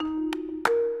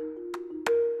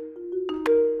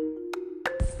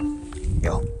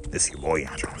Yo, this your boy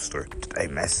Andre Story. Today's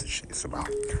message is about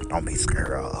don't be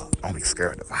scared of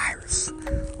the virus.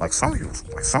 Some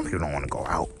people don't want to go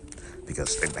out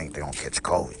because they think they're gonna catch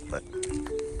COVID, but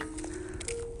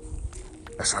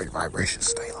that's how your vibrations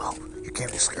stay low. You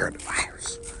can't be scared of the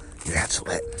virus. You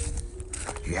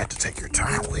have to take your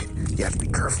time with it. You have to be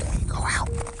careful when you go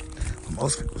out. But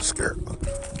most people are scared.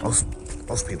 Most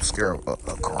people scared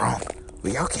of Corona.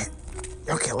 But y'all can't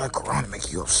let Corona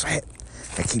make you upset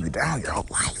and keep you down your whole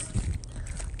life.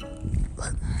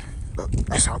 But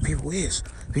that's how people is.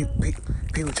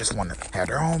 People just want to have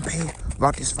their own opinion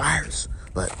about this virus,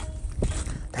 but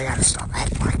they gotta stop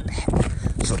acting like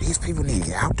that. So these people need to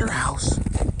get out their house,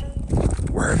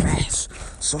 wear a mask,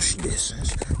 social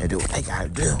distance, and do what they gotta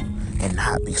do, and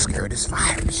not be scared of this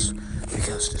virus.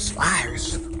 Because this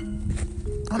virus,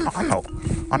 I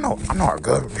know our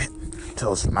government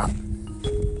tells us not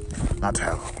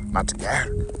to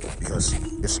gather because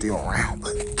it's still around,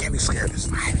 but you can't be scared of this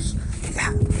virus.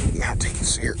 You gotta take it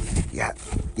serious.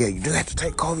 You do have to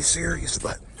take COVID serious,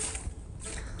 but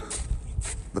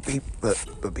be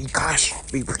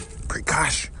cautious, be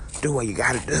precaution. Do what you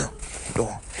gotta do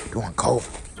during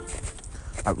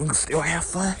COVID. Like, we can still have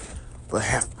fun, but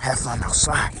have fun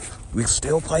outside. We can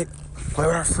still play with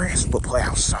our friends, but play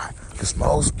outside. Because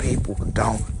most people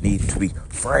don't need to be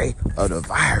afraid of the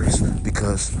virus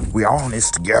because we all in this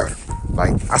together.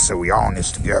 Like I said, we all in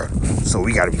this together. So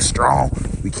we gotta be strong.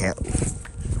 We can't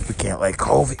let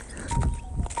COVID,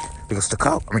 because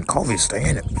COVID is staying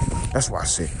in it. That's why I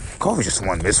said COVID just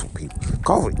won't mess with people.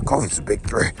 COVID's a big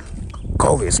threat.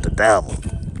 COVID is the devil.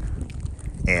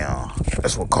 And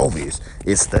that's what COVID is.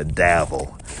 It's the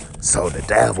devil. So the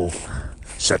devil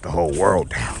shut the whole world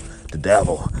down. The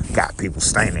devil got people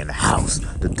staying in the house.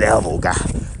 The devil got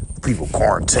people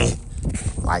quarantined.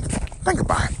 Like, think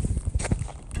about it.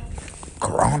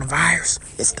 Coronavirus,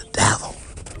 it's the devil.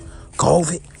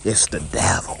 COVID, it's the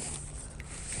devil.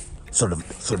 So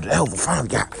the devil finally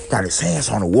got his hands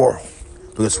on the world.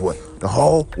 Because what? The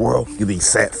whole world can be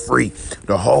set free.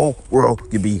 The whole world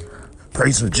can be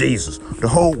praising Jesus. The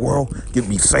whole world can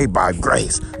be saved by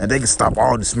grace. And they can stop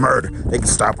all this murder. They can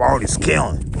stop all this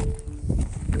killing.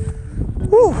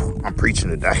 Whew, I'm preaching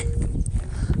today.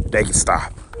 They can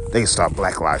stop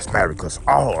Black Lives Matter, because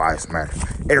all lives matter.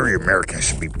 Every American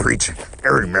should be preaching.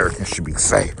 Every American should be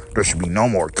saved. There should be no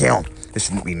more killing. There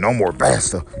should be no more bad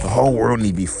stuff. The whole world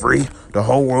need to be free. The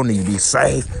whole world need to be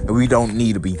saved. And we don't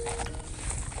need to be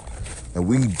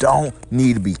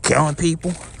killing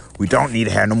people. We don't need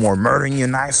to have no more murder in the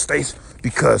United States,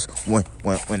 because when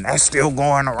that's still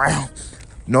going around,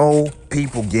 no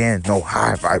people getting no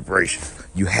high vibrations.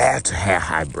 You have to have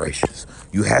high vibrations.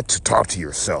 You have to talk to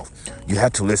yourself. You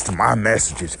have to listen to my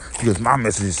messages, because my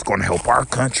message is going to help our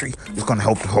country. It's going to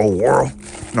help the whole world.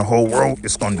 And the whole world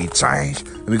is going to be changed.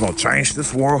 And we're going to change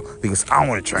this world, because I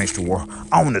want to change the world.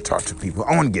 I want to talk to people.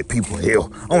 I want to get people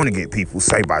healed. I want to get people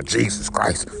saved by Jesus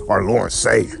Christ, our Lord and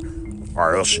Savior,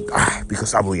 or else you die.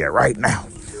 Because I believe that right now,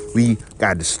 we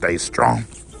got to stay strong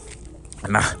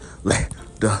and not let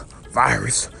the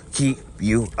virus keep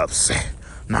you upset.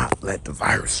 Not let the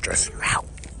virus stress you out.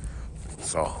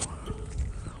 So,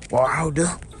 what I'll do,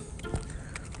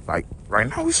 like, right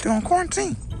now we still in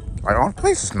quarantine. Like, all the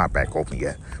places not back open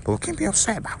yet. But we can't be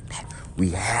upset about that.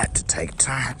 We had to take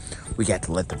time. We got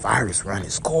to let the virus run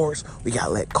its course. We got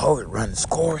to let COVID run its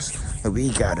course. And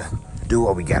we got to do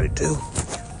what we got to do.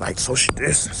 Like social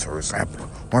distance, for example.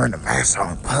 Wearing a mask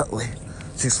out in public,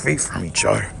 6 feet from each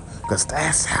other. Because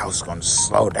that's how it's going to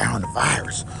slow down the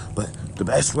virus. But the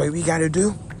best way we got to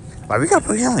do, like, we got to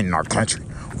put healing in our country.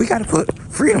 We got to put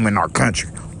freedom in our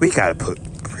country. We got to put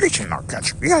preaching in our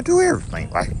country. We got to do everything.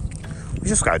 Like, we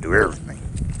just got to do everything.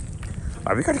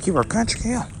 Like, we got to keep our country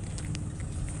healed.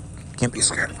 Can't be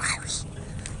scared of the virus.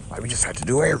 Like, we just have to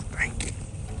do everything.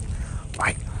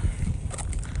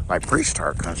 Like preach to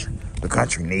our country. The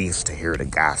country needs to hear the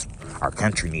gospel. Our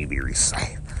country needs to be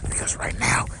saved. Because right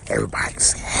now,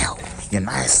 everybody's in hell. The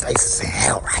United States is in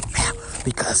hell right now.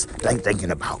 Because they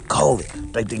thinking about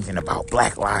COVID. They thinking about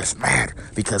Black Lives Matter.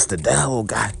 Because the devil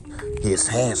got his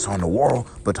hands on the world.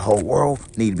 But the whole world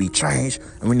need to be changed.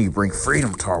 And we need to bring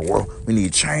freedom to our world. We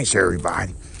need to change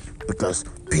everybody. Because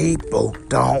people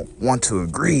don't want to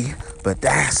agree. But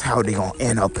that's how they going to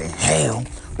end up in hell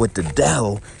with the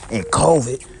devil and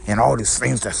COVID and all these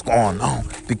things that's going on.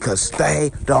 Because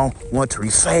they don't want to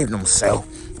resave themselves.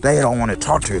 They don't want to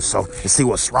talk to themselves and see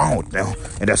what's wrong with them.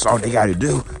 And that's all they got to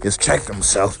do is check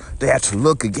themselves. They have to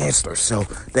look against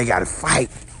themselves. They got to fight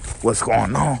what's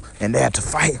going on. And they have to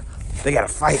fight. They got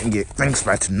to fight and get things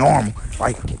back to normal.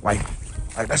 Like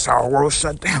Like, that's how our world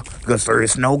shut down. Because there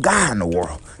is no God in the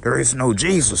world. There is no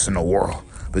Jesus in the world.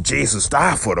 But Jesus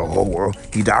died for the whole world.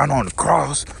 He died on the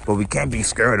cross. But we can't be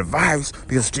scared of the virus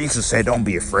because Jesus said don't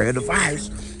be afraid of the virus.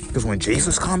 Because when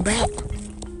Jesus come back,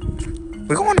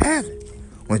 we're going to heaven.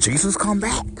 When Jesus come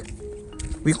back,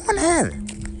 we're going to heaven.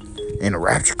 And the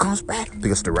rapture comes back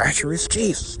because the rapture is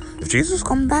Jesus. If Jesus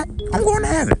comes back, I'm going to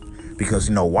heaven. Because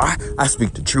you know why? I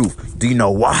speak the truth. Do you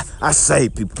know why? I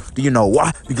save people. Do you know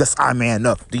why? Because I man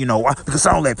up. Do you know why? Because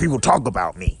I don't let people talk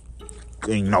about me.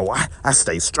 Do you know why? I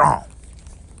stay strong.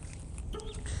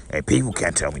 And people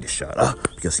can't tell me to shut up.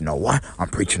 Because you know why? I'm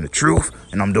preaching the truth.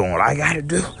 And I'm doing what I got to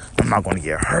do. I'm not going to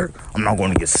get hurt. I'm not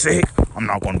going to get sick. I'm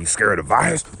not going to be scared of the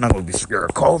virus. I'm not going to be scared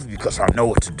of COVID because I know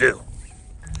what to do.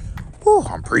 Whew,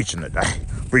 I'm preaching today.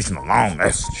 Preaching a long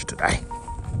message today.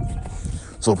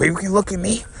 So people can look at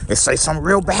me and say something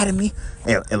real bad to me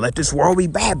and let this world be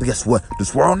bad. Because what?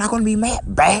 This world not going to be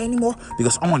bad anymore.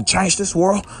 Because I want to change this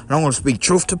world. And I want to speak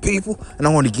truth to people. And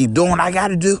I want to keep doing what I got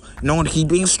to do. And I want to keep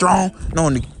being strong. And I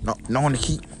want to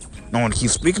keep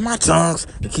speaking my tongues.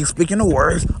 And keep speaking the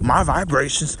words, my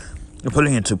vibrations. And put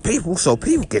it into people so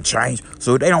people get changed.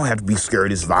 So they don't have to be scared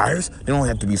of this virus. They don't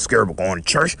have to be scared of going to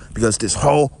church. Because this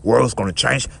whole world is going to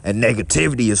change. And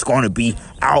negativity is going to be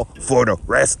out for the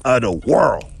rest of the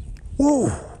world.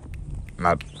 Woo.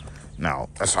 Now,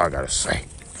 that's all I got to say.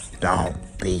 Don't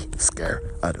be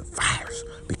scared of the virus.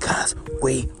 Because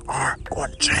we are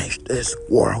going to change this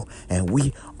world. And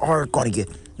we are going to get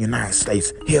United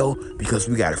States healed because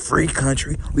we got a free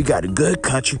country, we got a good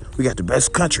country, we got the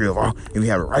best country of all, and we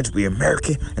have a right to be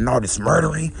American, and all this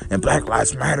murdering and Black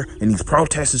Lives Matter and these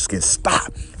protesters can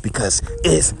stop because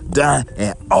it's done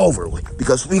and over with.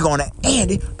 Because we're going to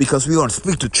end it, because we're going to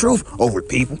speak the truth over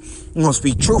people. We're going to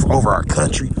speak truth over our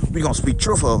country. We're going to speak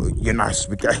truth over United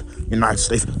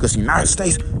States, because the United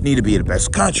States need to be the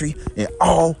best country, and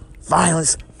all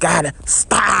violence gotta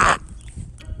stop.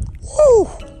 Woo!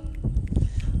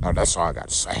 Now, that's all I got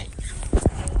to say.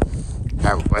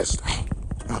 Have a blessed day.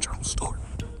 Your own story.